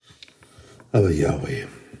of Yahweh.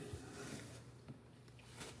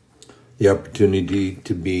 The opportunity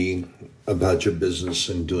to be about your business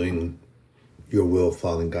and doing your will,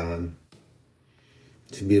 Father God.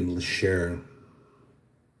 To be able to share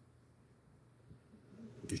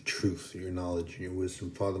your truth, your knowledge, and your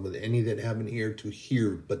wisdom, Father, with any that have an ear to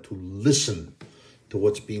hear, but to listen to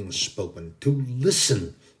what's being spoken, to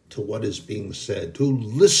listen to what is being said, to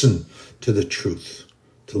listen to the truth,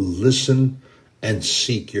 to listen and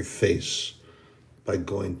seek your face by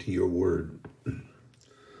going to your word.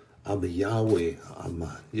 Abba Yahweh,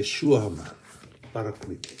 Amen. Yeshua, Amen.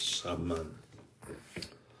 Parakletos, Amen.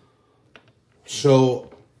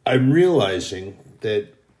 So I'm realizing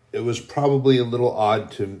that it was probably a little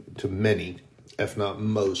odd to many, if not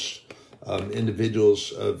most,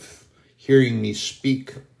 individuals of hearing me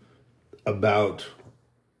speak about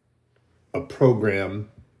a program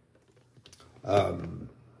that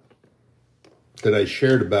I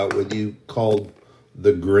shared about with you called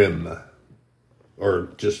The Grim,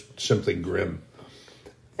 or just simply Grim.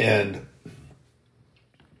 And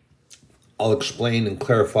I'll explain and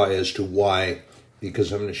clarify as to why,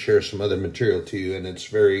 because I'm going to share some other material to you, and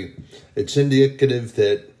it's indicative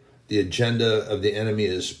that the agenda of the enemy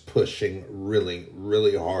is pushing really,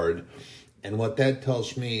 really hard. And what that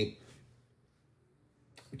tells me,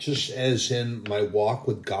 just as in my walk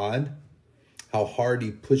with God, how hard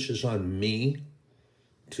he pushes on me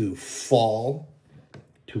to fall,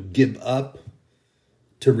 to give up,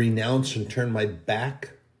 to renounce and turn my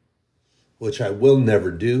back, which I will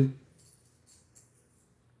never do.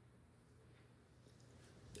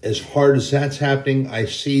 As hard as that's happening, I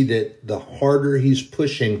see that the harder he's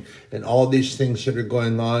pushing and all these things that are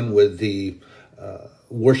going on with the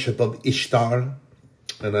worship of Ishtar,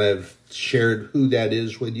 and I've shared who that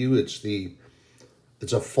is with you.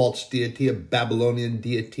 It's a false deity, a Babylonian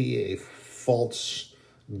deity, a false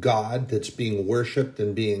god that's being worshipped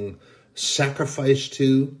and being sacrificed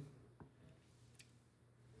to.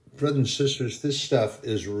 Brothers and sisters, this stuff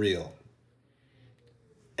is real.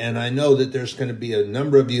 And I know that there's going to be a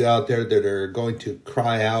number of you out there that are going to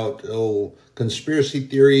cry out, oh, conspiracy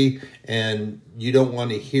theory, and you don't want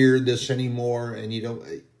to hear this anymore. And you don't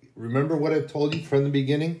remember what I've told you from the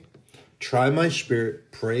beginning? Try my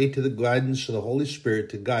spirit, pray to the guidance of the Holy Spirit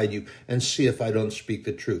to guide you, and see if I don't speak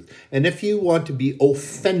the truth. And if you want to be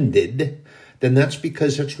offended, then that's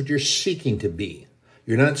because that's what you're seeking to be.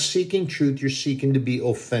 You're not seeking truth, you're seeking to be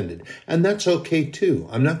offended. And that's okay too.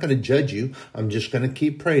 I'm not going to judge you. I'm just going to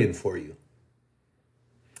keep praying for you.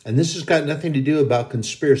 And this has got nothing to do about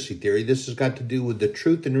conspiracy theory. This has got to do with the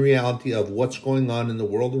truth and reality of what's going on in the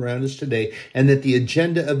world around us today, and that the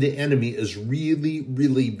agenda of the enemy is really,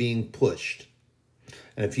 really being pushed.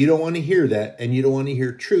 And if you don't want to hear that, and you don't want to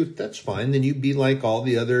hear truth, that's fine. Then you be like all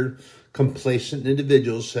the other complacent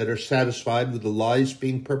individuals that are satisfied with the lies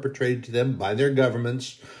being perpetrated to them by their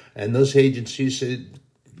governments and those agencies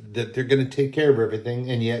that they're going to take care of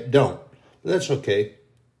everything and yet don't. But that's okay,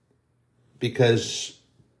 because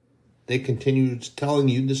they continue telling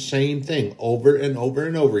you the same thing over and over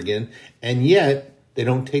and over again, and yet they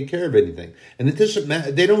don't take care of anything. And it doesn't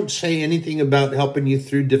matter. They don't say anything about helping you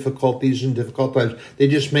through difficulties and difficult times. They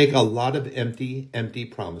just make a lot of empty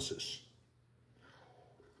promises.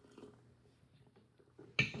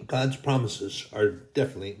 God's promises are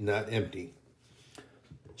definitely not empty.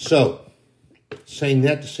 So, saying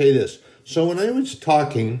that to say this. So when I was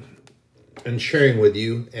talking and sharing with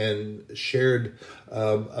you and shared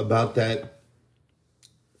about the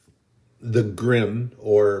Grim,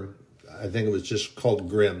 or I think it was just called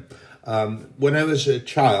Grim. When I was a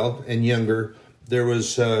child and younger, there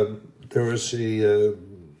was a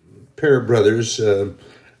pair of brothers,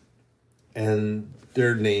 and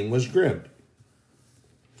their name was Grim.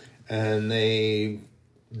 And they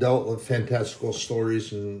dealt with fantastical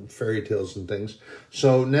stories and fairy tales and things.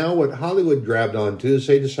 So now what Hollywood grabbed onto is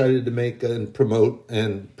they decided to make and promote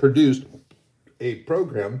and produce a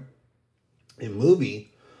program, a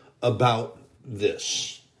movie about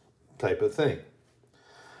this type of thing.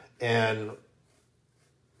 And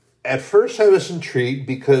at first I was intrigued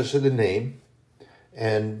because of the name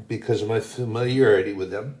and because of my familiarity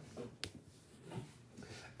with them.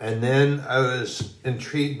 And then I was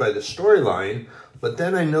intrigued by the storyline, but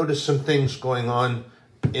then I noticed some things going on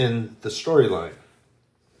in the storyline.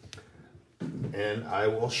 And I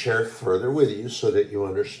will share further with you so that you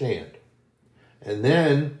understand. And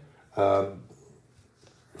then,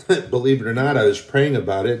 believe it or not, I was praying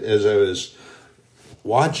about it as I was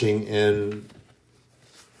watching, and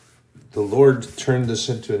the Lord turned this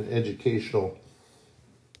into an educational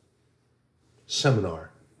seminar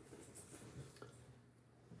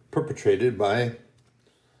perpetrated by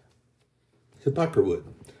Hypocriwood.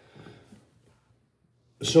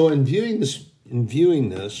 So in viewing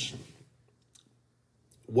this,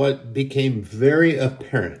 what became very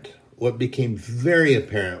apparent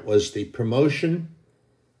was the promotion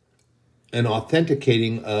and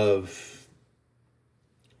authenticating of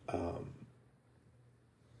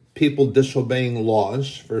people disobeying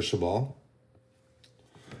laws, first of all,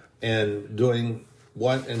 and doing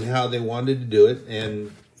what and how they wanted to do it,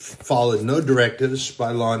 and followed no directives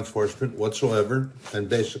by law enforcement whatsoever, and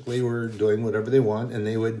basically were doing whatever they want, and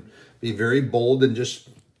they would be very bold and just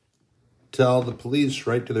tell the police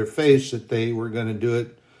right to their face that they were going to do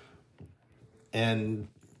it, and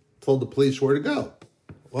told the police where to go.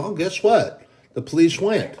 Well, guess what? The police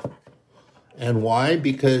went. And why?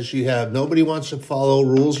 Because you have nobody wants to follow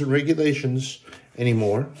rules and regulations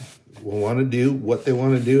anymore. Will want to do what they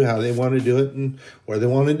want to do, how they want to do it, and where they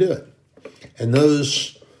want to do it. And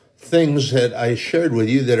those things that I shared with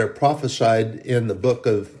you that are prophesied in the book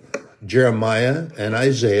of Jeremiah and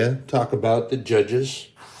Isaiah talk about the judges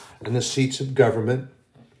and the seats of government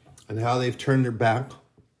and how they've turned their back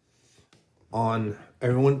on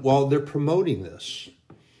everyone while they're promoting this.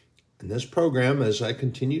 In this program, as I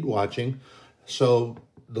continued watching, so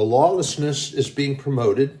the lawlessness is being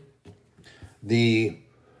promoted. The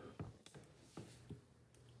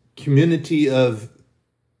community of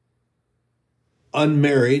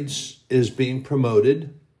unmarrieds is being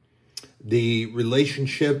promoted. The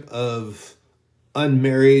relationship of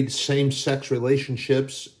unmarried same-sex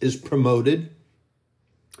relationships is promoted.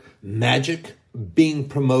 Magic being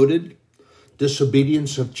promoted.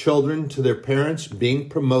 Disobedience of children to their parents being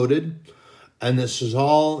promoted. And this is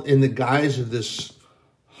all in the guise of this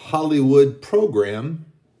Hollywood program,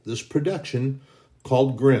 this production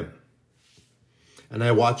called Grimm. And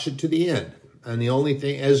I watched it to the end. And the only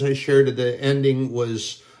thing, as I shared at the ending,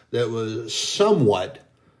 was that was somewhat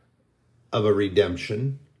of a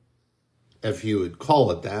redemption, if you would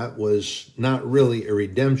call it that, was not really a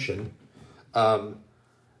redemption.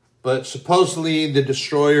 But supposedly the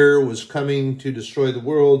destroyer was coming to destroy the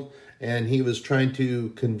world, and he was trying to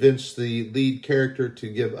convince the lead character to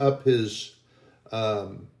give up his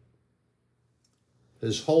hold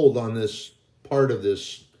on this part of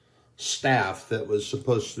this staff that was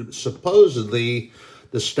supposedly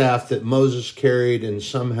the staff that Moses carried, and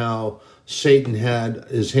somehow Satan had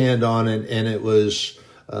his hand on it, and it was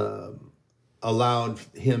allowed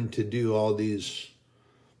him to do all these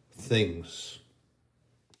things.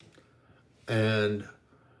 And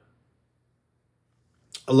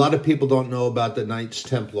a lot of people don't know about the Knights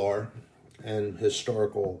Templar and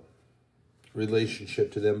historical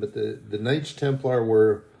relationship to them, but the Knights Templar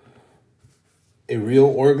were a real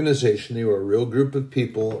organization. They were a real group of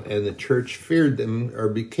people, and the church feared them, or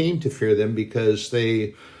became to fear them, because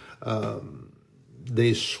they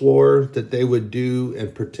swore that they would do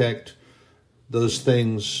and protect those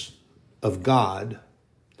things of God,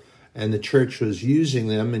 and the church was using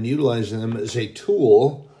them and utilizing them as a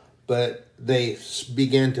tool, but they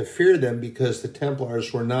began to fear them because the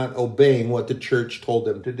Templars were not obeying what the church told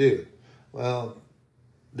them to do. Well,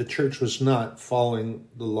 the church was not following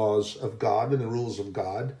the laws of God and the rules of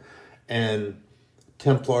God, and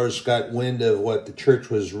Templars got wind of what the church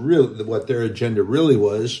was really, what their agenda really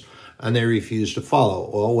was, and they refused to follow.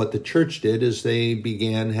 Well, what the church did is they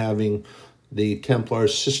began having the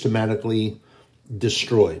Templars systematically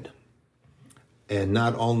destroyed, and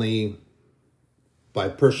not only by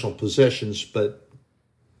personal possessions, but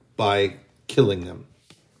by killing them.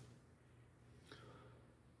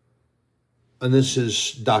 And this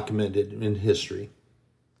is documented in history.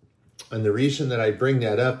 And the reason that I bring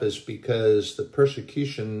that up is because the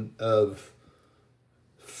persecution of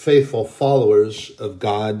faithful followers of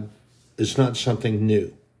God is not something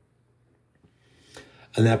new.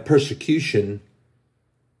 And that persecution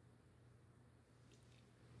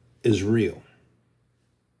is real.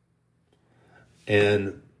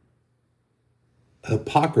 And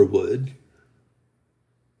Hypocriwood,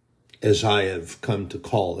 as I have come to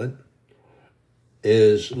call it,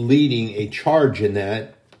 is leading a charge in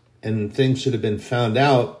that, and things that have been found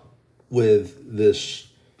out with this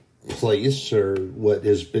place, or what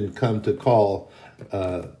has been come to call,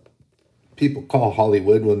 people call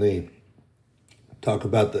Hollywood when they talk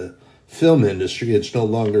about the film industry. It's no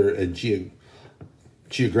longer a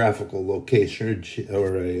geographical location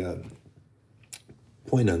or a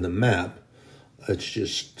point on the map. It's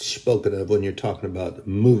just spoken of when you're talking about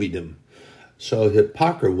moviedom. So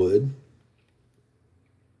Hypocriwood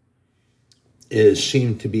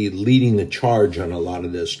seemed to be leading the charge on a lot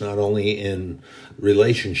of this, not only in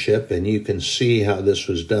relationship, and you can see how this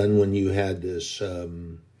was done when you had this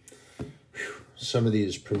some of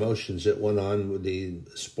these promotions that went on with the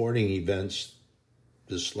sporting events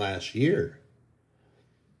this last year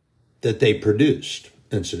that they produced,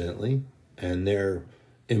 incidentally, and their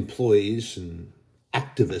employees and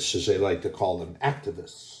activists, as they like to call them,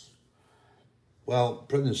 activists. Well,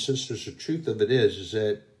 brothers and sisters, the truth of it is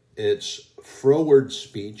that it's froward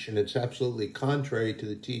speech, and it's absolutely contrary to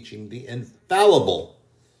the teaching, the infallible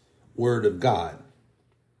Word of God.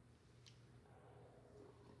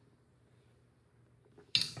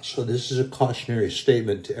 So this is a cautionary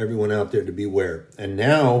statement to everyone out there to beware. And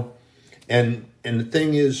now, and the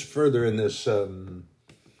thing is, further in this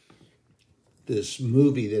this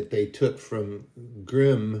movie that they took from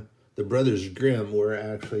Grimm, the Brothers Grimm, where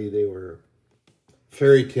actually they were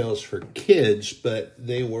fairy tales for kids, but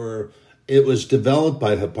it was developed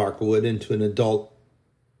by Hypocriwood into an adult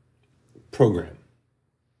program.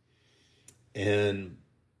 And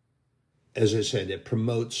as I said, it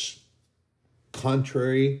promotes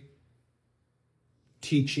contrary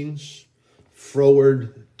teachings,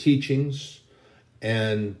 froward teachings,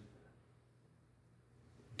 and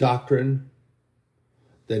doctrine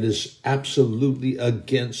that is absolutely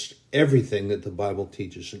against everything that the Bible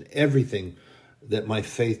teaches and everything that my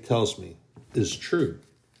faith tells me is true.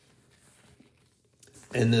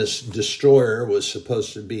 And this destroyer was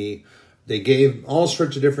supposed to be, they gave all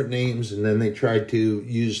sorts of different names, and then they tried to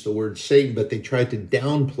use the word Satan, but they tried to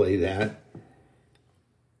downplay that,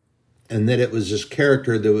 and that it was this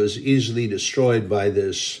character that was easily destroyed by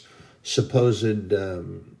this supposed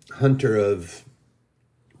hunter of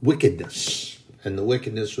wickedness. And the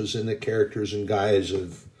wickedness was in the characters and guise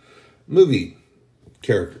of movie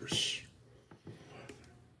characters.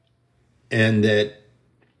 And that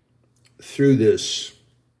through this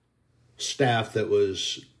staff that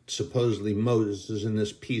was supposedly Moses in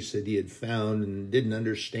this piece that he had found and didn't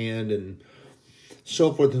understand and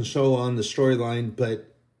so forth and so on, the storyline, but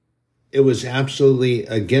it was absolutely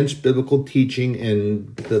against biblical teaching.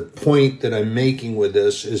 And the point that I'm making with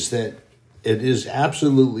this is that it is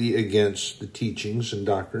absolutely against the teachings and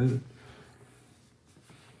doctrine,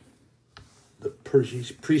 the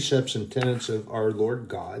precepts and tenets of our Lord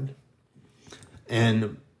God,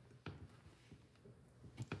 and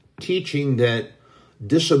teaching that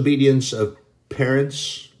disobedience of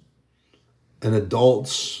parents and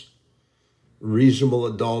adults, reasonable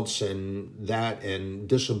adults, and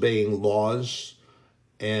disobeying laws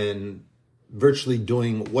and virtually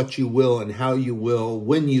doing what you will and how you will,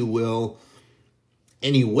 when you will,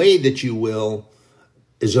 any way that you will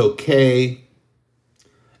is okay.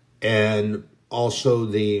 And also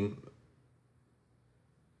the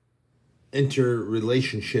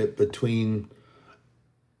interrelationship between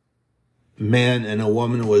man and a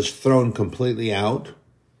woman was thrown completely out.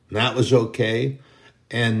 That was okay.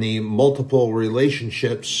 And the multiple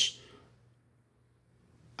relationships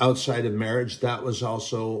outside of marriage, that was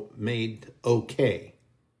also made okay.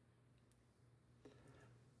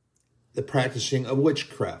 The practicing of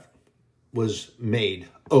witchcraft was made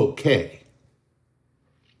okay.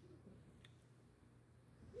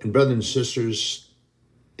 And brothers and sisters,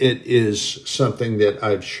 it is something that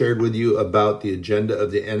I've shared with you about the agenda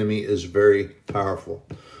of the enemy is very powerful.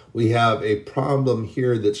 We have a problem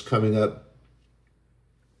here that's coming up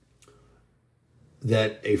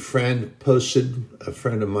that a friend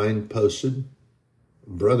of mine posted, a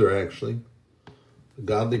brother actually, a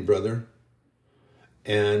godly brother,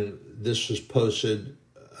 and this was posted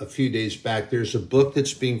a few days back. There's a book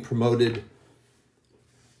that's being promoted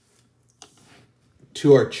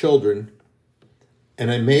to our children,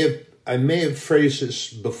 and I may have phrased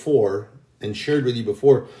this before and shared with you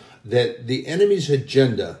before, that the enemy's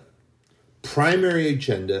agenda, primary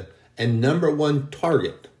agenda, and number one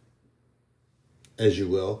target, as you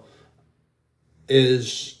will,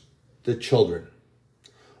 is the children.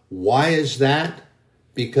 Why is that?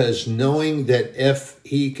 Because knowing that if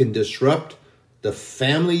he can disrupt the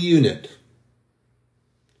family unit,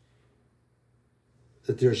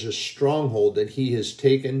 that there's a stronghold that he has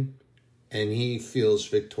taken and he feels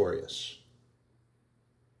victorious.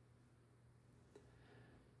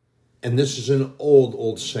 And this is an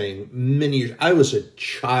old saying, many years. I was a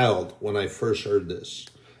child when I first heard this.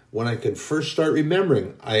 When I could first start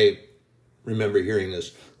remembering, I remember hearing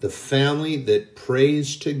this. The family that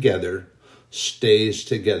prays together stays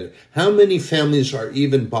together. How many families are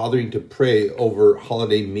even bothering to pray over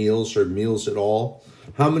holiday meals or meals at all?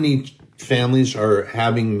 How many families are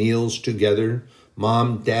having meals together?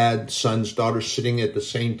 Mom, dad, sons, daughters sitting at the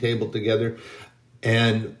same table together.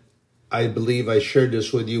 And I believe I shared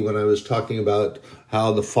this with you when I was talking about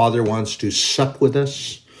how the Father wants to sup with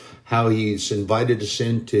us, how he's invited us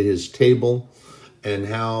into his table, and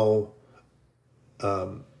how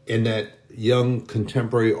in that young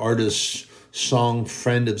contemporary artist's song,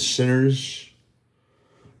 Friend of Sinners,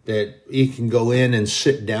 that he can go in and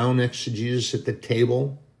sit down next to Jesus at the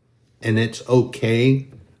table, and it's okay,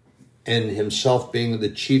 and himself being the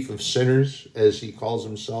chief of sinners, as he calls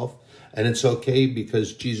himself, and it's okay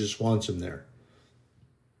because Jesus wants him there.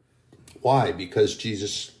 Why? Because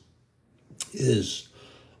Jesus is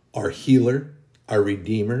our healer, our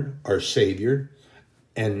redeemer, our savior,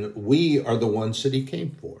 and we are the ones that he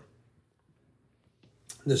came for.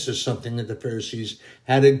 This is something that the Pharisees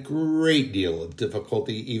had a great deal of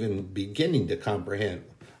difficulty even beginning to comprehend.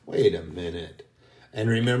 Wait a minute. And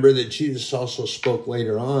remember that Jesus also spoke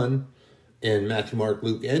later on in Matthew, Mark,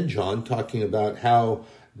 Luke, and John, talking about how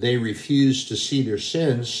they refuse to see their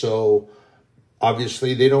sins, so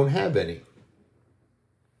obviously they don't have any.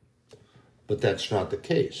 But that's not the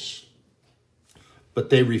case. But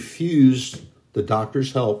they refused the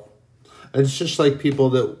doctor's help. And it's just like people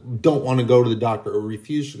that don't want to go to the doctor or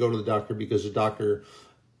refuse to go to the doctor because the doctor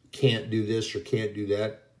can't do this or can't do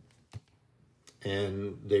that.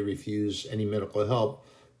 And they refuse any medical help.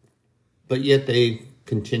 But yet they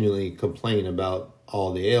continually complain about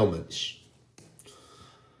all the ailments.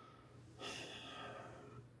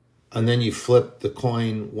 And then you flip the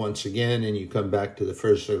coin once again and you come back to the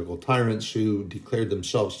Pharisaical tyrants who declared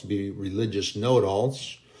themselves to be religious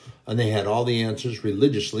know-it-alls. And they had all the answers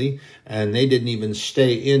religiously, and they didn't even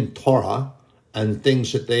stay in Torah and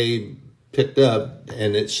things that they picked up.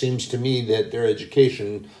 And it seems to me that their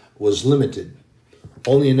education was limited,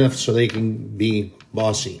 only enough so they can be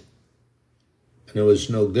bossy. And it was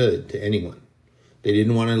no good to anyone. They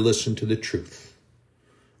didn't want to listen to the truth.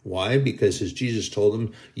 Why? Because as Jesus told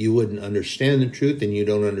them, you wouldn't understand the truth and you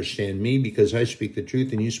don't understand me because I speak the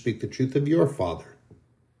truth and you speak the truth of your Father,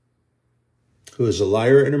 who is a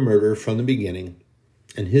liar and a murderer from the beginning,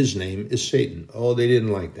 and his name is Satan. Oh, they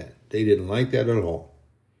didn't like that. They didn't like that at all.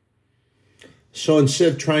 So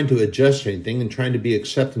instead of trying to adjust anything and trying to be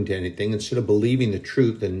accepting to anything, instead of believing the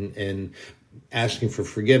truth and asking for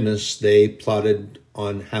forgiveness, they plotted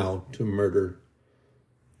on how to murder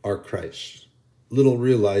our Christ, little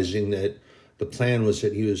realizing that the plan was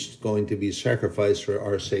that he was going to be sacrificed for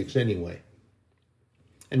our sakes anyway.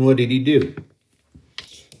 And what did he do?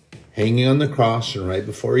 Hanging on the cross, and right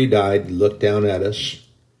before he died, he looked down at us,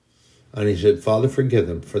 and he said, Father, forgive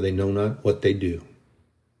them, for they know not what they do.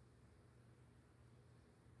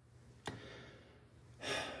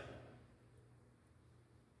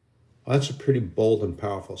 Well, that's a pretty bold and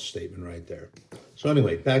powerful statement right there. So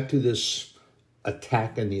anyway, back to this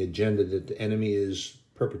attack and the agenda that the enemy is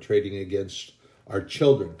perpetrating against our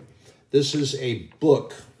children. This is a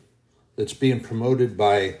book that's being promoted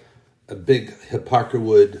by a big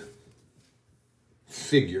Hypocriwood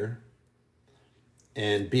figure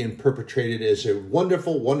and being perpetrated as a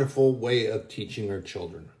wonderful, wonderful way of teaching our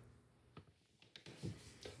children.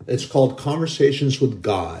 It's called Conversations with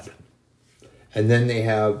God. And then they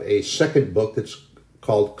have a second book that's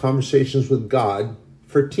called Conversations with God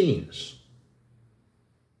for Teens.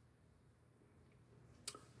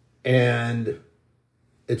 And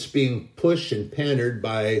it's being pushed and pandered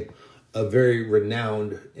by a very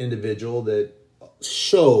renowned individual that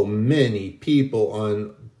so many people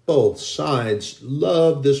on both sides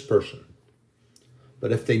love this person.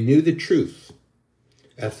 But if they knew the truth,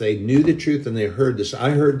 and they heard this,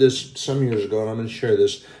 I heard this some years ago, and I'm going to share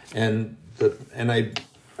this, and I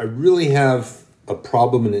really have a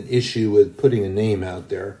problem and an issue with putting a name out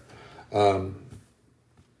there,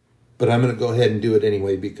 but I'm going to go ahead and do it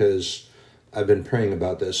anyway because I've been praying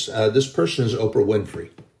about this. This person is Oprah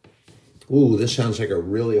Winfrey. Ooh, this sounds like a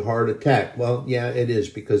really hard attack. Well, yeah, it is,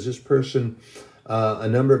 because this person a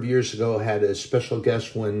number of years ago had a special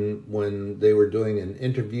guest when they were doing an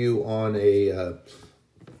interview on the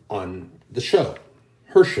show,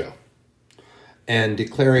 her show, and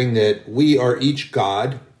declaring that we are each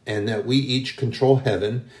God and that we each control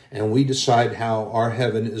heaven and we decide how our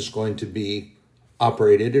heaven is going to be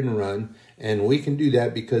operated and run, and we can do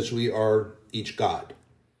that because we are each God.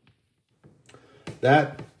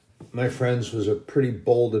 That, my friends, was a pretty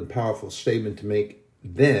bold and powerful statement to make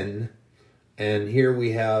then, and here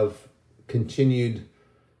we have continued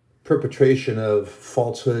perpetration of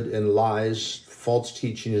falsehood and lies, false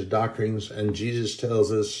teachings, doctrines, and Jesus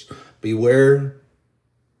tells us, beware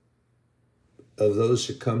of those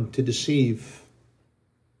that come to deceive.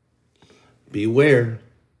 Beware.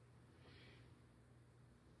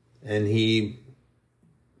 And he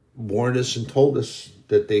warned us and told us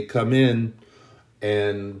that they come in,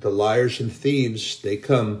 and the liars and thieves, they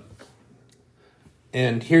come.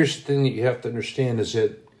 And here's the thing that you have to understand is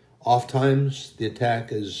that oftentimes the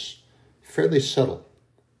attack is fairly subtle.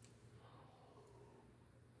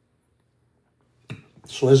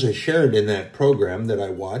 So as I shared in that program that I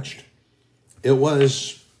watched, they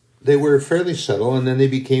were fairly subtle, and then they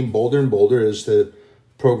became bolder and bolder as the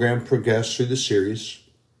program progressed through the series,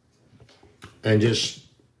 and just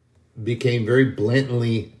became very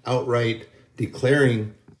blatantly, outright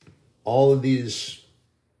declaring all of these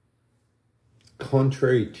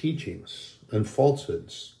contrary teachings and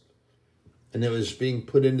falsehoods. And it was being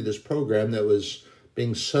put into this program that was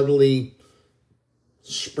being subtly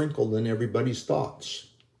sprinkled in everybody's thoughts.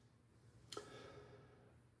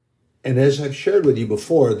 And as I've shared with you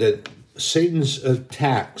before, that Satan's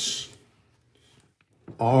attacks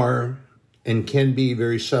are and can be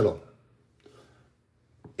very subtle.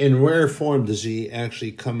 In rare form does he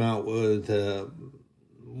actually come out with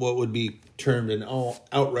what would be termed an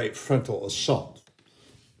outright frontal assault.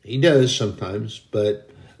 He does sometimes, but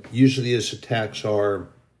usually his attacks are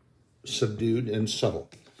subdued and subtle,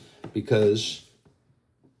 because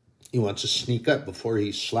he wants to sneak up before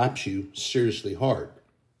he slaps you seriously hard.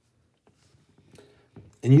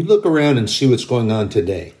 And you look around and see what's going on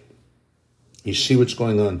today. You see what's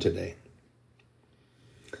going on today.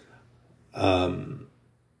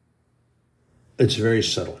 It's very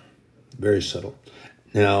subtle, very subtle.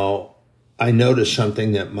 Now, I noticed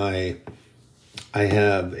something that I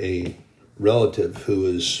have a relative who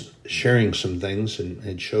is sharing some things and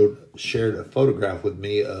had shared a photograph with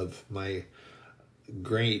me of my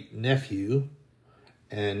great nephew,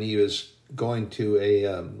 and he was going to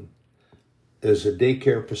there's a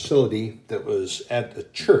daycare facility that was at a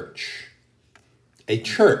church,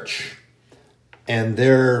 and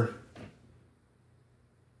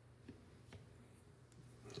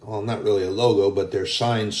well, not really a logo, but their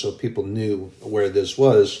signs, so people knew where this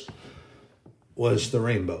was the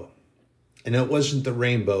rainbow. And it wasn't the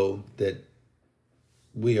rainbow that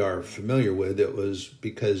we are familiar with. It was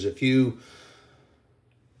because if you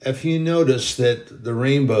notice that the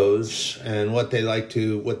rainbows and what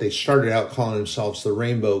they started out calling themselves the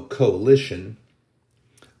Rainbow Coalition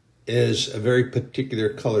is a very particular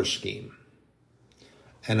color scheme.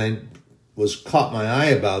 And I was caught my eye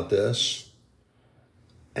about this,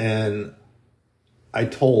 and I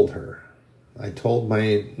told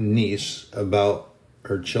my niece about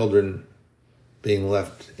her children being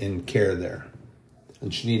left in care there.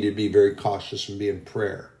 And she needed to be very cautious and be in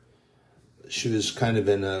prayer. She was kind of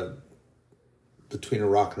between a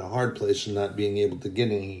rock and a hard place and not being able to get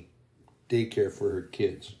any daycare for her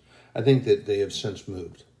kids. I think that they have since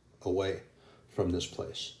moved away from this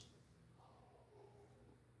place.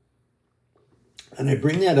 And I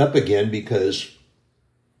bring that up again because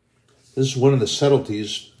this is one of the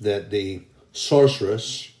subtleties that the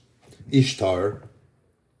sorceress, Ishtar,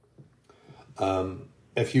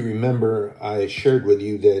 if you remember, I shared with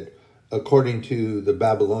you that according to the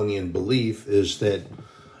Babylonian belief is that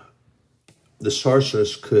the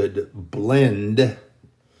sorceress could blend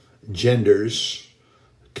genders,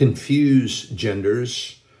 confuse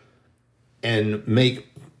genders, and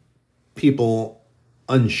make people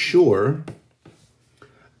unsure,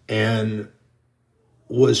 and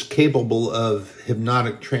was capable of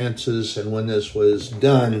hypnotic trances. And when this was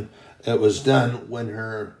done, it was done when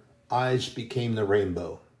her eyes became the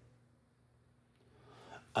rainbow.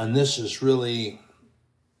 And this is really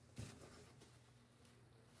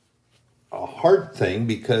a hard thing,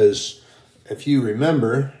 because if you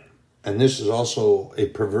remember, and this is also a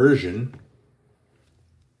perversion,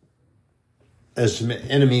 as the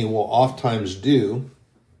enemy will oftentimes do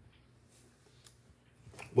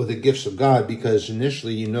with the gifts of God, because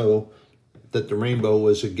initially you know that the rainbow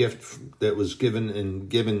was a gift that was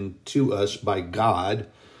given to us by God,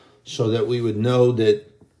 so that we would know that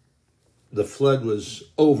the flood was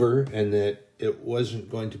over and that it wasn't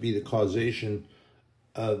going to be the causation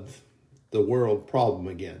of the world problem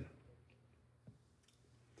again.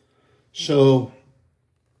 So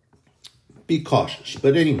be cautious.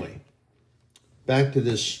 But anyway, back to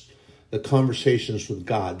the Conversations with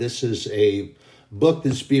God. This is a book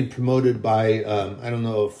that's being promoted by, I don't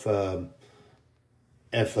know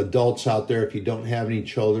if adults out there, if you don't have any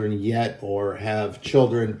children yet or have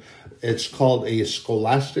children, it's called a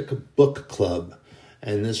Scholastic Book Club.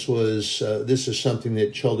 And this is something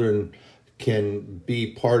that children can be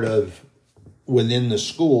part of within the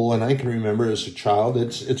school. And I can remember as a child,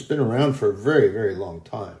 it's been around for a very, very long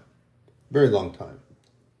time. Very long time.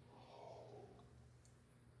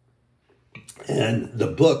 And the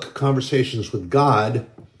book, Conversations with God,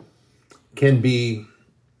 can be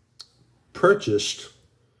purchased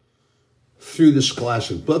through the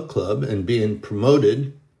Scholastic Book Club and being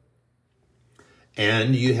promoted.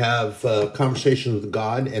 And you have Conversations with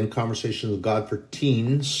God and Conversations with God for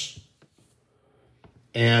Teens.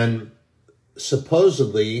 And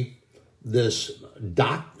supposedly this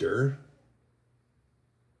doctor,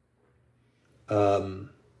 now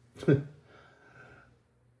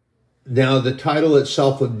the title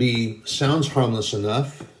itself sounds harmless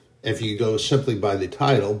enough if you go simply by the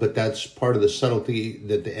title, but that's part of the subtlety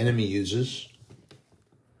that the enemy uses.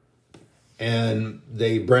 And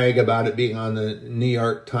they brag about it being on the New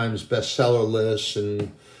York Times bestseller list.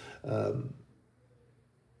 And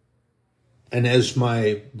as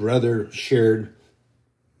my brother shared,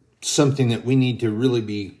 something that we need to really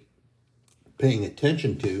be paying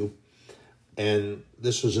attention to, and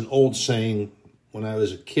this was an old saying when I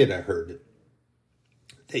was a kid, I heard it,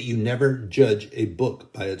 that you never judge a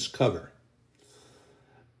book by its cover.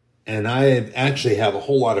 And I actually have a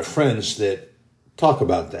whole lot of friends that talk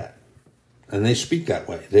about that. And they speak that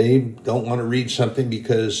way. They don't want to read something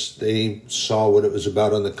because they saw what it was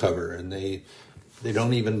about on the cover. And they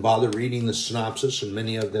don't even bother reading the synopsis, and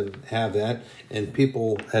many of them have that. And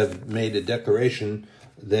people have made a declaration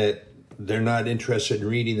that they're not interested in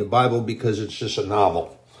reading the Bible because it's just a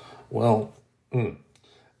novel. Well,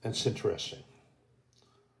 that's interesting.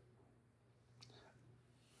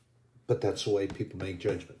 But that's the way people make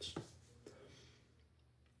judgments.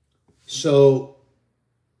 So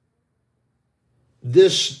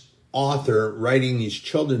this author writing these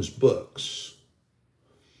children's books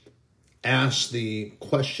asked the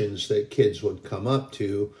questions that kids would come up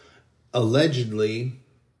to, allegedly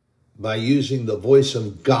by using the voice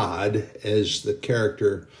of God as the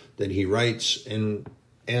character that he writes in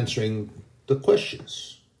answering the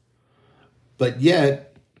questions. But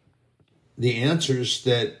yet, the answers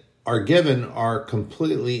that are given are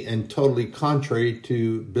completely and totally contrary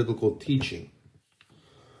to biblical teaching.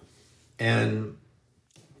 And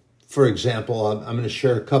for example, I'm going to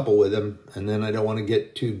share a couple with them, and then I don't want to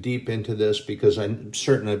get too deep into this because I'm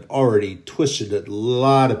certain I've already twisted a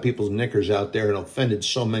lot of people's knickers out there and offended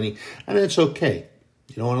so many, and it's okay.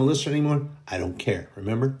 You don't want to listen anymore? I don't care.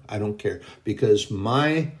 Remember? I don't care, because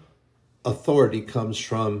my authority comes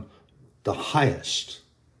from the highest,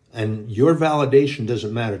 and your validation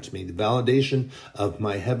doesn't matter to me. The validation of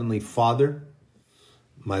my Heavenly Father,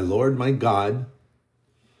 my Lord, my God,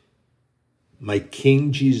 my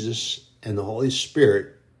King Jesus, and the Holy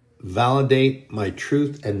Spirit validate my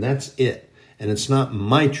truth, and that's it. And it's not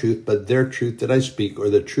my truth, but their truth that I speak,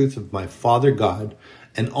 or the truth of my Father God,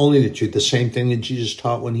 and only the truth. The same thing that Jesus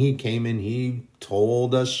taught when he came and he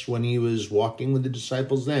told us when he was walking with the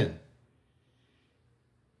disciples then.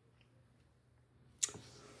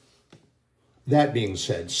 That being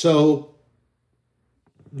said, so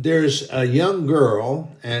there's a young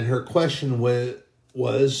girl, and her question was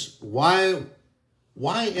why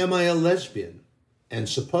am I a lesbian? And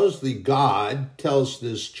supposedly God tells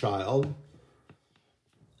this child,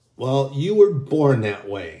 well, you were born that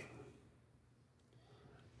way.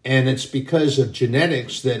 And it's because of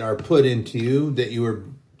genetics that are put into you that you were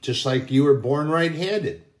just like you were born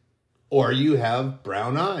right-handed. Or you have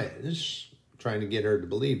brown eyes. I'm trying to get her to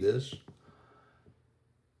believe this.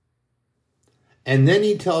 And then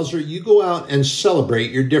he tells her, you go out and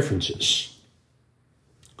celebrate your differences.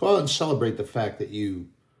 Go out and celebrate the fact that you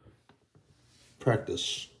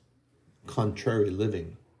practice contrary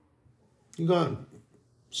living. You go out and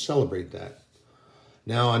celebrate that.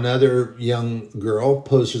 Now, another young girl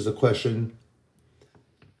poses the question,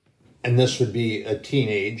 and this would be in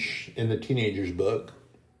the teenager's book.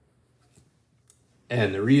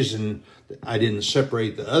 And the reason that I didn't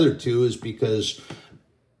separate the other two is because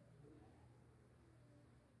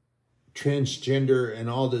transgender and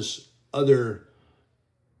all this other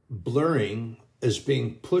blurring is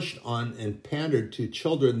being pushed on and pandered to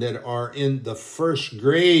children that are in the first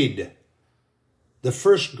grade. The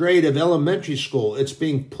first grade of elementary school. It's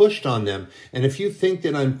being pushed on them. And if you think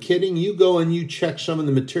that I'm kidding, you go and you check some of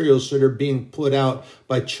the materials that are being put out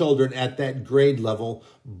by children at that grade level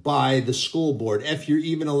by the school board, if you're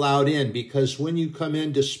even allowed in. Because when you come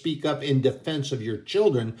in to speak up in defense of your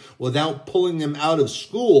children without pulling them out of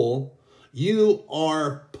school, you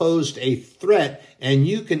are posed a threat, and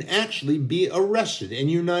you can actually be arrested, and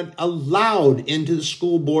you're not allowed into the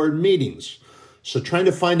school board meetings. So trying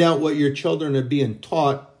to find out what your children are being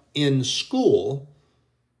taught in school,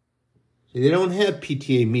 they don't have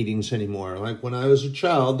PTA meetings anymore. Like when I was a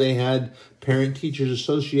child, they had Parent Teachers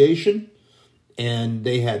Association, and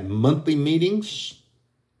they had monthly meetings.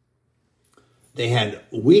 They had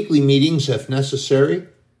weekly meetings if necessary.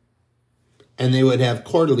 And they would have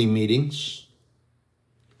quarterly meetings,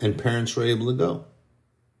 and parents were able to go.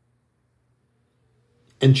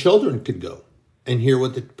 And children could go. and hear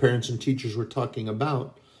what the parents and teachers were talking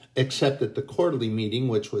about, except at the quarterly meeting,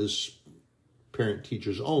 which was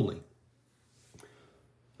parent-teachers only.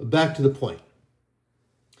 Back to the point.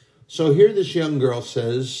 So here this young girl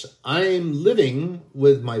says, I'm living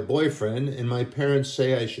with my boyfriend, and my parents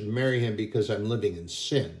say I should marry him because I'm living in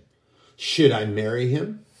sin. Should I marry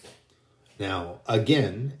him? Now,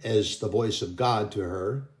 again, as the voice of God to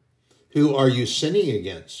her, who are you sinning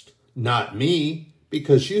against? Not me,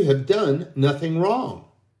 because you have done nothing wrong.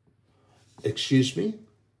 Excuse me?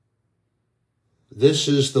 This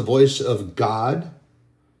is the voice of God?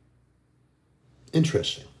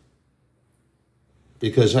 Interesting.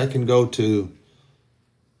 Because I can go to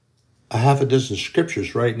a half a dozen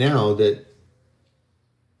scriptures right now that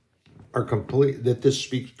are that this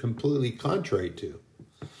speaks completely contrary to.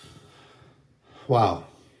 Wow.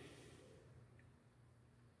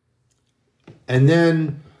 And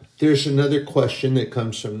then there's another question that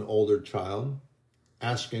comes from an older child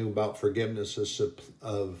asking about forgiveness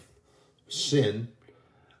of sin.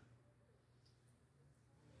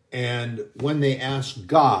 And when they ask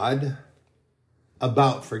God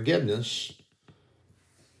about forgiveness,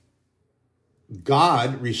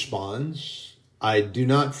 God responds, I do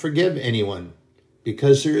not forgive anyone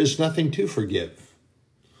because there is nothing to forgive.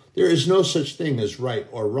 There is no such thing as right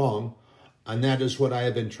or wrong, and that is what I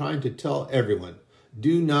have been trying to tell everyone.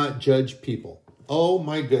 Do not judge people. Oh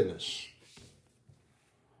my goodness.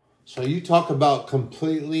 So you talk about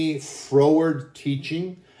completely froward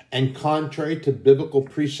teaching and contrary to biblical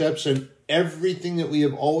precepts and everything that we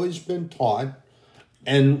have always been taught,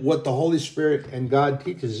 and what the Holy Spirit and God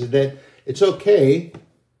teaches is that it's okay.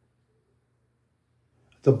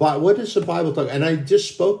 What does the Bible talk? And I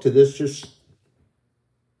just spoke to this just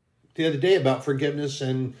the other day about forgiveness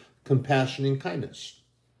and compassion and kindness.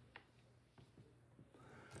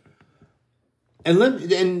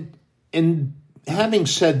 And having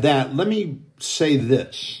said that, let me say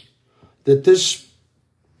this, that this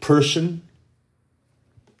person,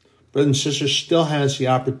 brothers and sisters, still has the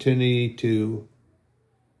opportunity to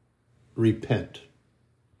repent.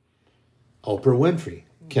 Oprah Winfrey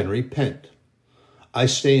can repent. I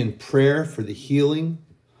stay in prayer for the healing.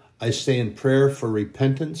 I stay in prayer for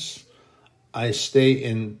repentance. I stay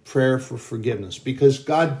in prayer for forgiveness because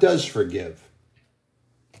God does forgive.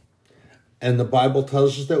 And the Bible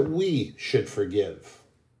tells us that we should forgive.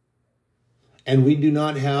 And we do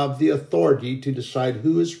not have the authority to decide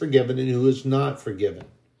who is forgiven and who is not forgiven.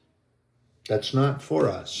 That's not for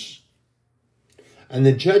us. And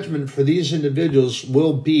the judgment for these individuals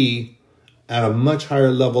will be at a much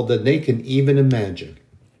higher level than they can even imagine.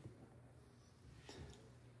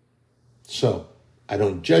 So, I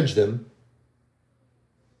don't judge them.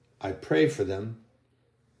 I pray for them.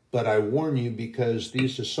 But I warn you because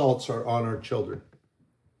these assaults are on our children.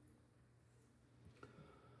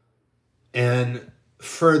 And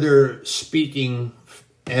further speaking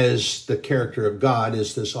as the character of God,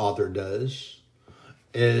 as this author does,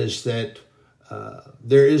 is that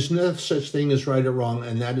there is no such thing as right or wrong,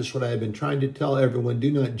 and that is what I have been trying to tell everyone.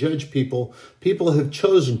 Do not judge people. People have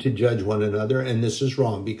chosen to judge one another, and this is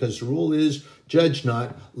wrong, because the rule is, judge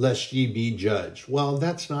not, lest ye be judged. Well,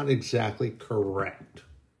 that's not exactly correct.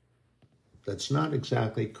 That's not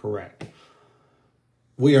exactly correct.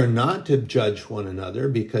 We are not to judge one another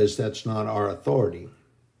because that's not our authority.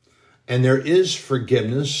 And there is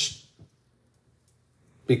forgiveness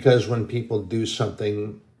because when people do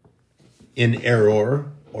something in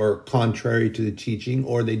error or contrary to the teaching,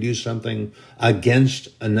 or they do something against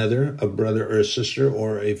another, a brother or a sister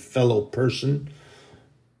or a fellow person,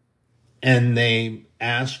 and they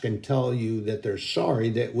ask and tell you that they're sorry,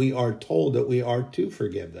 that we are told that we are to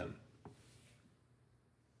forgive them.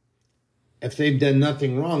 If they've done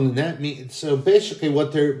nothing wrong, then that means, so basically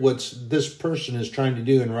what this person is trying to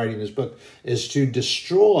do in writing this book is to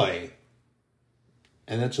destroy,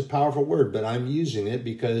 and that's a powerful word, but I'm using it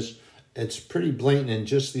because it's pretty blatant in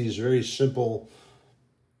just these very simple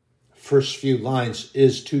first few lines,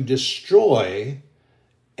 is to destroy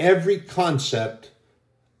every concept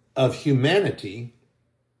of humanity.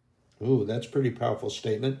 Ooh, that's a pretty powerful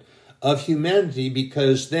statement. Of humanity,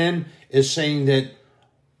 because then it's saying that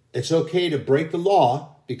it's okay to break the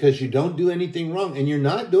law because you don't do anything wrong, and you're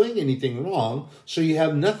not doing anything wrong, so you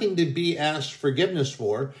have nothing to be asked forgiveness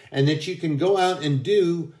for, and that you can go out and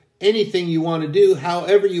do anything you want to do,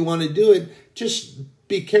 however you want to do it. Just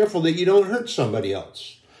be careful that you don't hurt somebody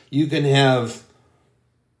else. You can have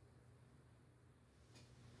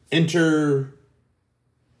interpersonal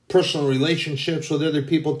relationships with other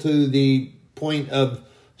people to the point of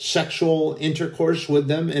sexual intercourse with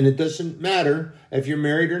them, and it doesn't matter if you're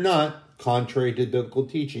married or not. contrary to biblical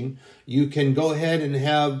teaching. You can go ahead and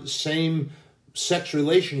have same-sex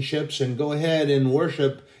relationships and go ahead and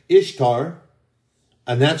worship Ishtar,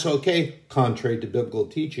 and that's okay, contrary to biblical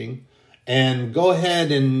teaching. And go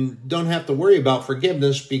ahead and don't have to worry about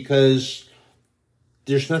forgiveness because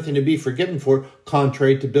there's nothing to be forgiven for,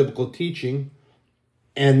 contrary to biblical teaching.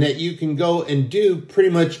 And that you can go and do pretty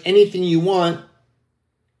much anything you want.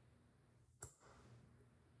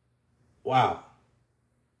 Wow.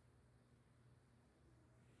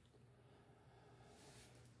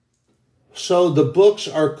 So the books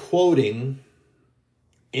are quoting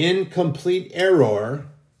in complete error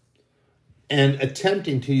and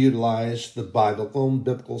attempting to utilize the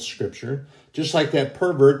biblical scripture, just like that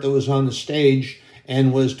pervert that was on the stage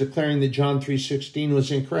and was declaring that John 3:16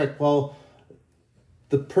 was incorrect. Well,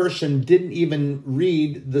 the person didn't even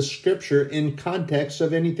read the scripture in context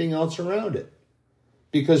of anything else around it.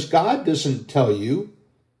 Because God doesn't tell you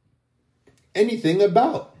anything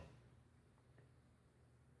about,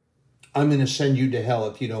 I'm going to send you to hell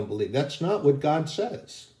if you don't believe. That's not what God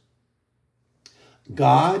says.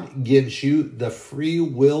 God gives you the free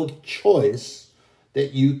will choice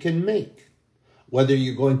that you can make, whether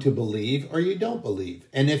you're going to believe or you don't believe.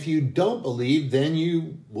 And if you don't believe, then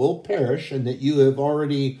you will perish, and that you have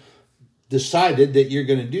already decided that you're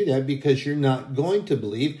going to do that because you're not going to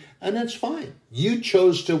believe, and that's fine. You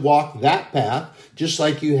chose to walk that path, just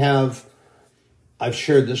like you have, I've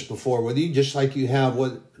shared this before with you, just like you have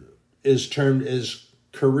what is termed as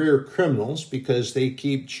career criminals, because they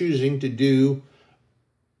keep choosing to do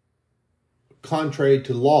contrary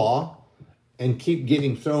to law and keep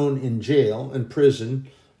getting thrown in jail and prison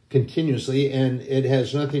continuously, and it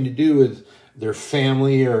has nothing to do with their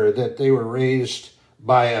family or that they were raised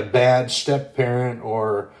by a bad step-parent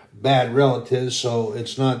or bad relatives, so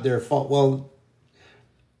it's not their fault. Well,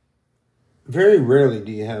 very rarely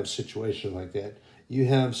do you have a situation like that. You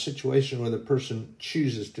have a situation where the person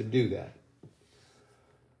chooses to do that.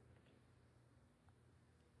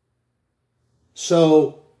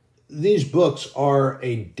 So these books are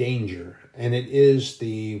a danger, and it is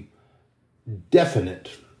the definite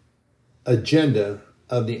agenda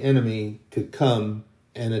of the enemy to come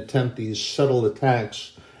and attempt these subtle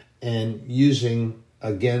attacks and using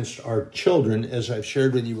against our children, as I've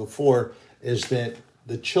shared with you before, is that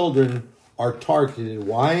the children are targeted.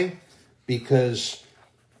 Why? Because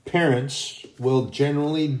parents will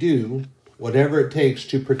generally do whatever it takes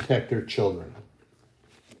to protect their children.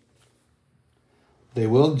 They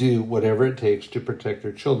will do whatever it takes to protect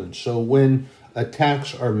their children. So when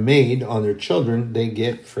attacks are made on their children, they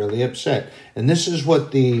get fairly upset. And this is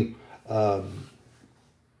what the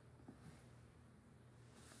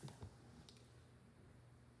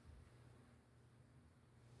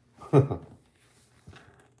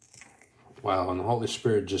wow, and the Holy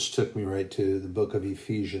Spirit just took me right to the book of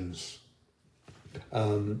Ephesians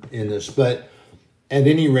in this. But at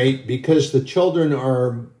any rate, because the children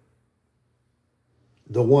are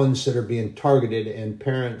the ones that are being targeted, and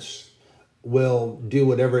parents will do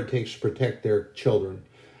whatever it takes to protect their children.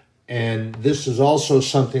 And this is also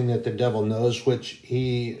something that the devil knows, which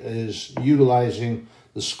he is utilizing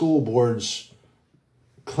the school boards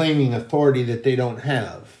claiming authority that they don't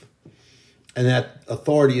have. And that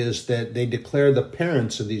authority is that they declare the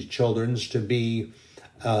parents of these children to be,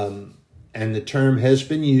 and the term has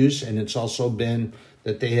been used, and it's also been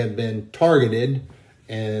that they have been targeted,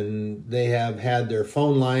 and they have had their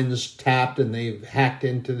phone lines tapped, and they've hacked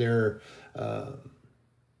into their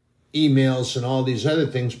emails and all these other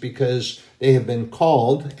things because they have been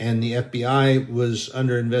called, and the FBI was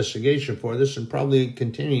under investigation for this and probably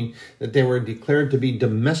continuing, that they were declared to be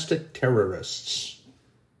domestic terrorists.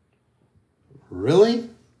 Really?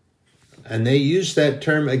 And they use that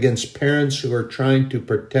term against parents who are trying to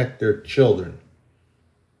protect their children.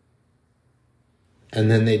 And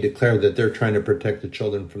then they declare that they're trying to protect the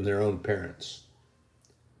children from their own parents.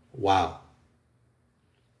 Wow.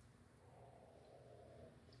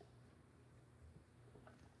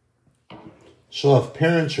 So if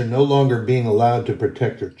parents are no longer being allowed to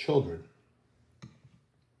protect their children,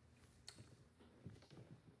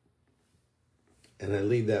 and I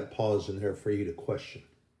leave that pause in there for you to question.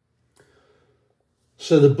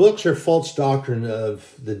 So the books are false doctrine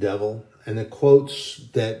of the devil, and the quotes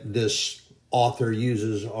that this author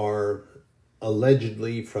uses are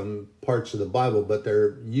allegedly from parts of the Bible, but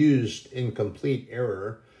they're used in complete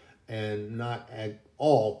error and not at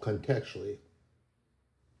all contextually.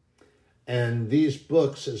 And these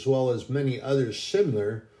books, as well as many others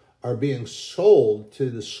similar, are being sold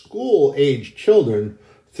to the school-age children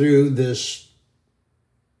through this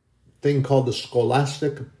thing called the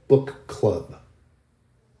Scholastic Book Club.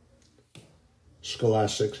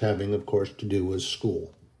 Scholastics having, of course, to do with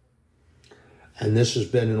school. And this has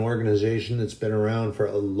been an organization that's been around for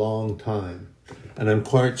a long time. And I'm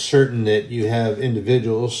quite certain that you have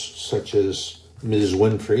individuals such as Ms.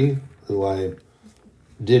 Winfrey, who I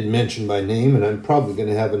did mention by name, and I'm probably going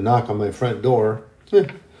to have a knock on my front door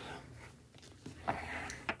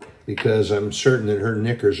because I'm certain that her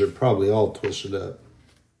knickers are probably all twisted up.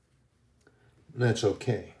 And that's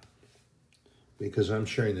okay, because I'm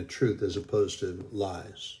sharing the truth as opposed to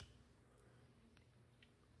lies.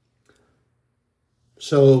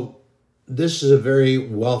 So this is a very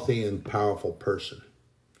wealthy and powerful person.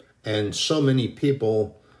 And so many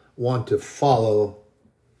people want to follow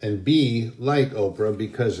and be like Oprah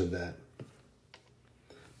because of that.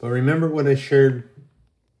 But remember what I shared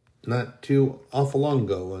not too awful long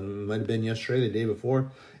ago, and it might have been yesterday, the day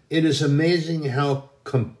before. It is amazing how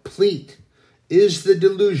complete is the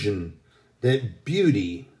delusion that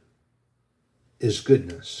beauty is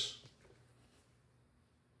goodness.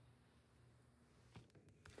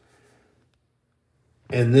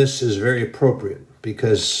 And this is very appropriate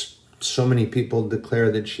because so many people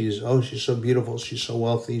declare that she's so beautiful, she's so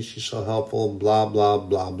wealthy, she's so helpful, blah, blah,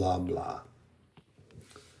 blah, blah, blah.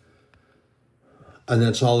 And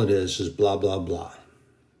that's all it is blah, blah, blah.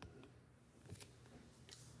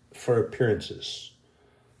 For appearances.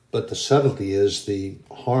 But the subtlety is the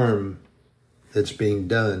harm that's being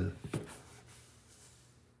done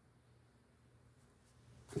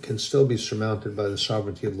can still be surmounted by the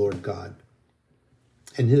sovereignty of Lord God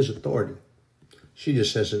and his authority. She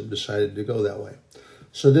just hasn't decided to go that way.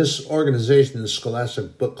 So this organization, the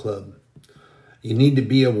Scholastic Book Club, you need to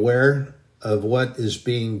be aware of what is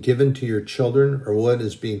being given to your children or what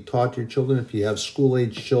is being taught to your children. If you have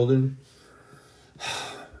school-age children,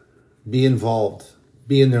 be involved.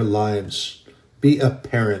 Be in their lives. Be a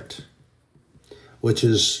parent, which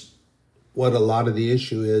is what a lot of the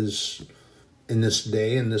issue is in this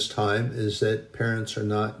day and this time, is that parents are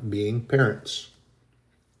not being parents.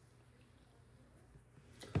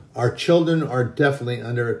 Our children are definitely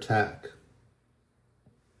under attack.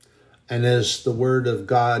 And as the Word of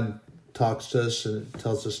God talks to us and it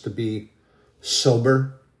tells us to be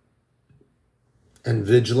sober and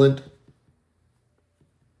vigilant,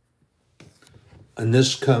 and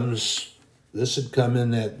this had come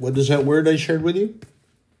in that, what is that word I shared with you?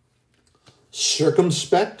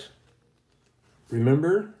 Circumspect.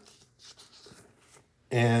 Remember?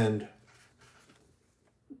 And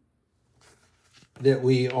that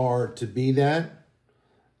we are to be that,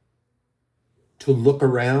 to look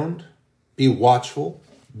around, be watchful,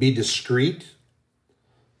 be discreet,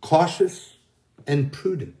 cautious, and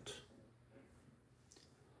prudent.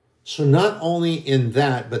 So not only in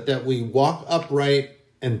that, but that we walk upright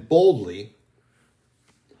and boldly,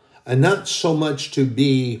 and not so much to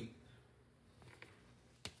be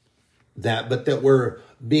that, but that we're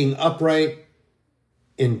being upright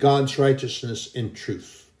in God's righteousness and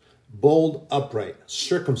truth. Bold, upright,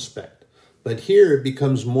 circumspect. But here it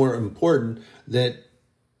becomes more important that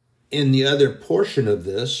in the other portion of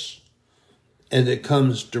this, and it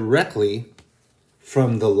comes directly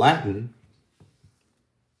from the Latin,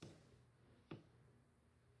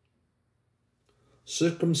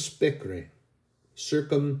 circumspicere,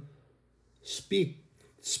 spicere,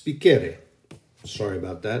 sorry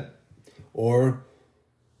about that, or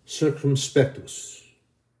circumspectus,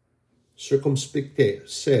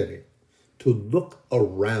 circumspicere, to look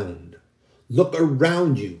around. Look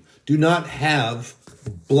around you. Do not have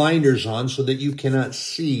blinders on so that you cannot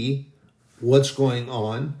see what's going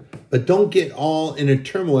on, but don't get all in a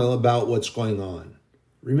turmoil about what's going on.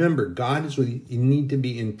 Remember, God is with you. You need to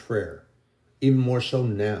be in prayer, even more so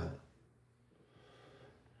now.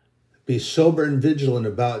 Be sober and vigilant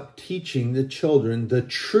about teaching the children the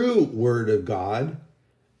true word of God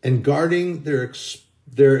and guarding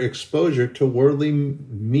their exposure to worldly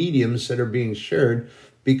mediums that are being shared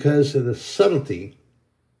because of the subtlety.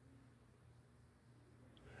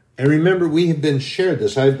 And remember, we have been shared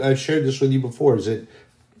this. I've shared this with you before, is that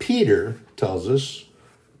Peter tells us,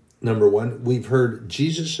 number one, we've heard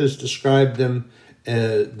Jesus has described the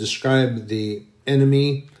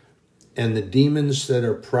enemy and the demons that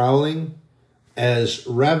are prowling as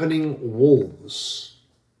ravening wolves.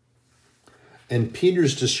 And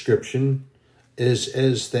Peter's description is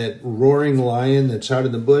as that roaring lion that's out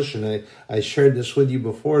in the bush. And I shared this with you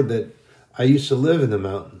before, that I used to live in the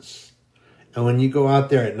mountains. And when you go out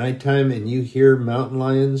there at nighttime and you hear mountain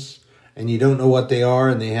lions and you don't know what they are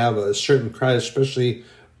and they have a certain cry, especially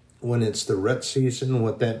when it's the rut season,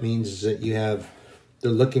 what that means is that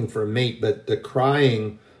they're looking for a mate. But the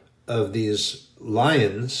crying of these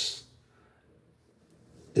lions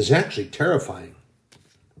is actually terrifying.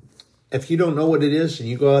 If you don't know what it is and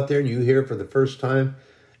you go out there and you hear it for the first time,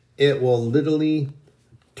 it will literally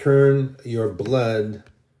turn your blood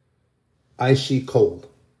icy cold.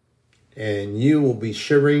 And you will be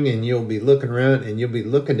shivering and you'll be looking around and you'll be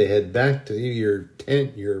looking to head back to your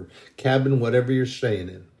tent, your cabin, whatever you're staying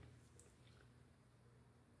in.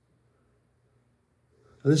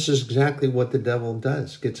 And this is exactly what the devil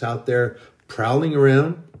does. Gets out there prowling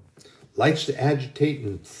around, likes to agitate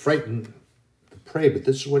and frighten the prey. But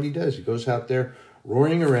this is what he does. He goes out there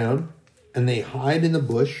roaring around and they hide in the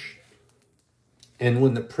bush. And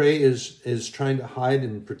when the prey is trying to hide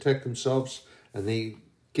and protect themselves and they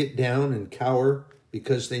get down and cower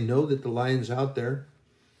because they know that the lion's out there,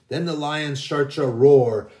 then the lion starts to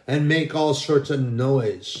roar and make all sorts of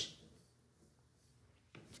noise,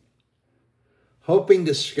 hoping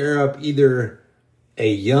to scare up either a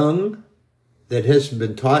young that hasn't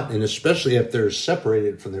been taught, and especially if they're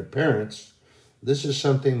separated from their parents. This is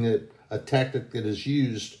something that a tactic that is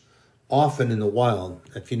used often in the wild.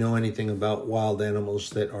 If you know anything about wild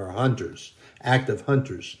animals that are hunters, active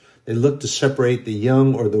hunters, they look to separate the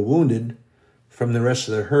young or the wounded from the rest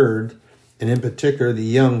of the herd, and in particular the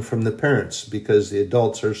young from the parents, because the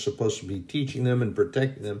adults are supposed to be teaching them and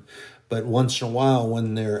protecting them. But once in a while,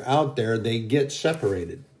 when they're out there, they get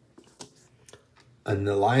separated. And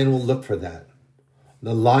the lion will look for that.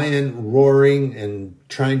 The lion roaring and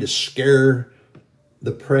trying to scare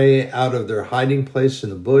the prey out of their hiding place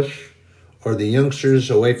in the bush, or the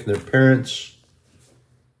youngsters away from their parents.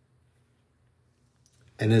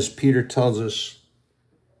 And as Peter tells us,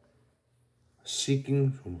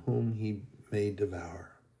 seeking from whom he may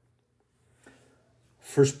devour.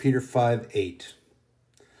 1 Peter 5:8.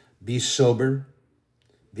 Be sober,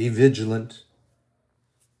 be vigilant,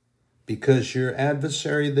 because your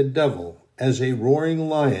adversary the devil, as a roaring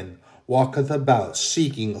lion, walketh about,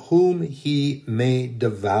 seeking whom he may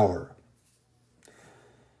devour.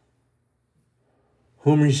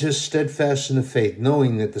 Whom resist steadfast in the faith,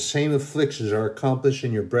 knowing that the same afflictions are accomplished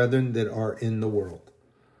in your brethren that are in the world.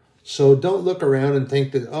 So don't look around and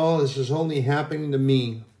think that, oh, this is only happening to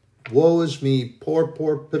me. Woe is me, poor,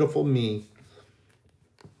 poor, pitiful me.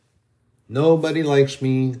 Nobody likes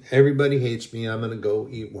me. Everybody hates me. I'm going to go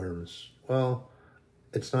eat worms. Well,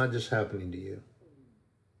 it's not just happening to you.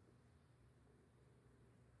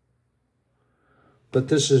 But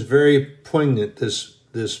this is very poignant, this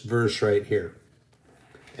verse right here.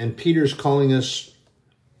 And Peter's calling us,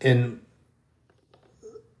 and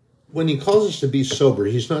when he calls us to be sober,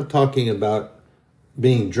 he's not talking about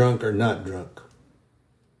being drunk or not drunk.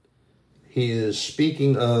 He is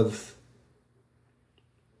speaking of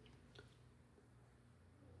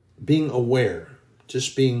being aware,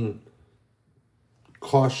 just being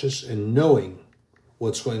cautious and knowing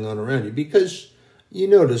what's going on around you. Because you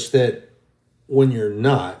notice that when you're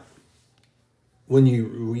not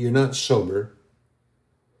sober,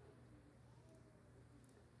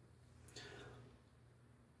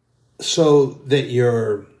 so that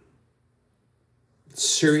you're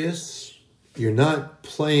serious, you're not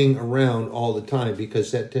playing around all the time,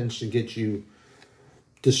 because that tends to get you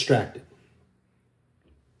distracted.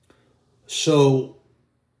 So,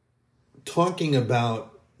 talking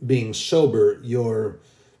about being sober, you're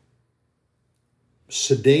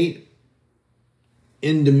sedate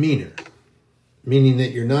in demeanor, meaning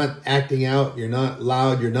that you're not acting out, you're not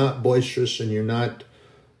loud, you're not boisterous, and you're not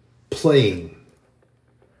playing.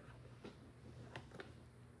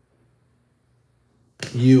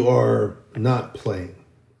 You are not playing.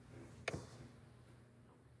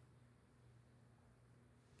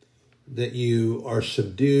 That you are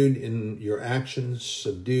subdued in your actions,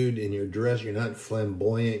 subdued in your dress. You're not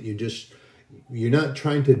flamboyant. You're not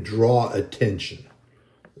trying to draw attention.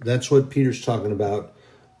 That's what Peter's talking about,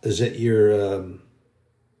 is that here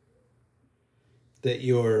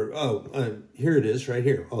it is right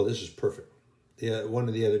here. Oh, this is perfect. Yeah, one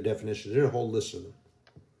of the other definitions. There's a whole list of them.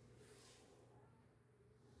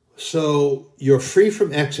 So you're free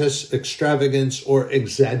from excess, extravagance, or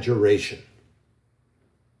exaggeration.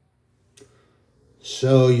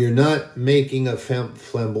 So you're not making a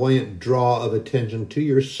flamboyant draw of attention to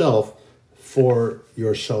yourself for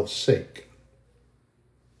yourself's sake.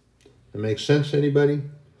 That makes sense to anybody?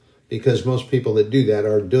 Because most people that do that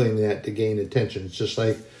are doing that to gain attention. It's just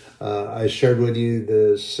like I shared with you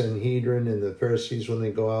the Sanhedrin and the Pharisees, when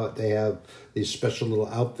they go out, they have these special little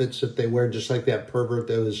outfits that they wear, just like that pervert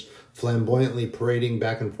that was flamboyantly parading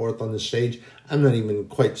back and forth on the stage. I'm not even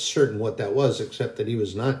quite certain what that was, except that he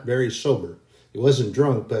was not very sober. He wasn't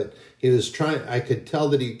drunk, but he was trying. I could tell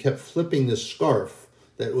that he kept flipping this scarf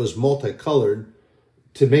that was multicolored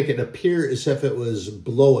to make it appear as if it was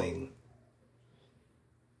blowing.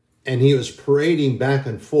 And he was parading back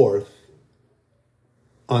and forth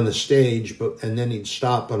on the stage, and then he'd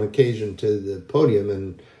stop on occasion to the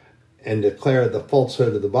podium and declare the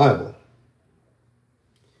falsehood of the Bible.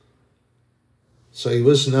 So he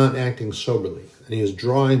was not acting soberly, and he was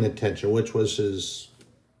drawing attention, which was his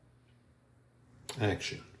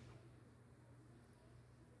action.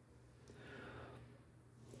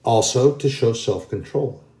 Also, to show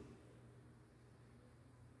self-control.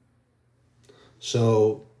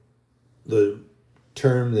 So the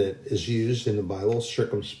term that is used in the Bible,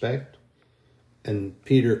 circumspect, and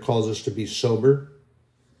Peter calls us to be sober,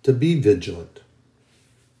 to be vigilant,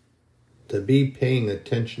 to be paying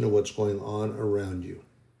attention to what's going on around you.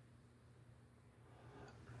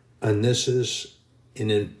 And this is an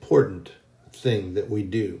important thing that we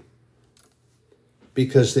do,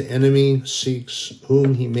 because the enemy seeks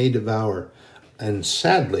whom he may devour. And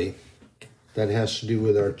sadly, that has to do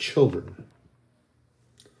with our children.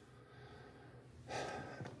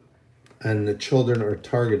 And the children are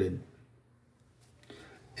targeted,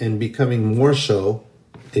 and becoming more so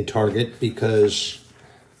a target, because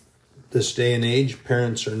this day and age,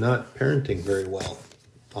 parents are not parenting very well,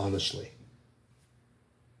 honestly.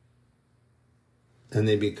 And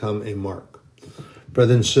they become a mark.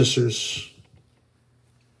 Brothers and sisters,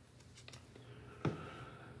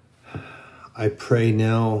 I pray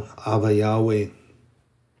now, Abba Yahweh,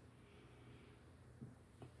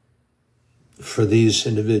 for these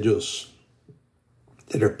individuals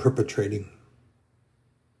that are perpetrating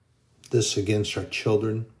this against our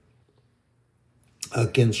children,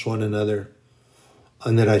 against one another,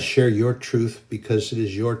 and that I share your truth, because it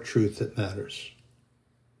is your truth that matters.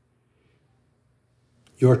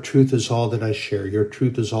 Your truth is all that I share. Your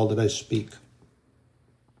truth is all that I speak.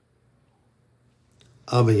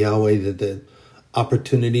 Abba Yahweh, that the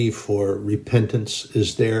opportunity for repentance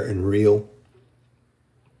is there and real.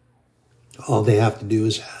 All they have to do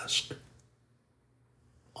is ask.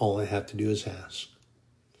 All I have to do is ask.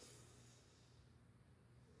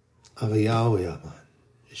 Abba Yahweh Aman,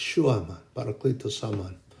 Yeshua Aman, Parakletos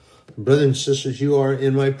Aman. Brothers and sisters, you are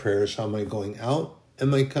in my prayers. How am I going out?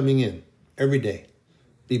 Am I coming in? Every day.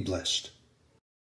 Be blessed.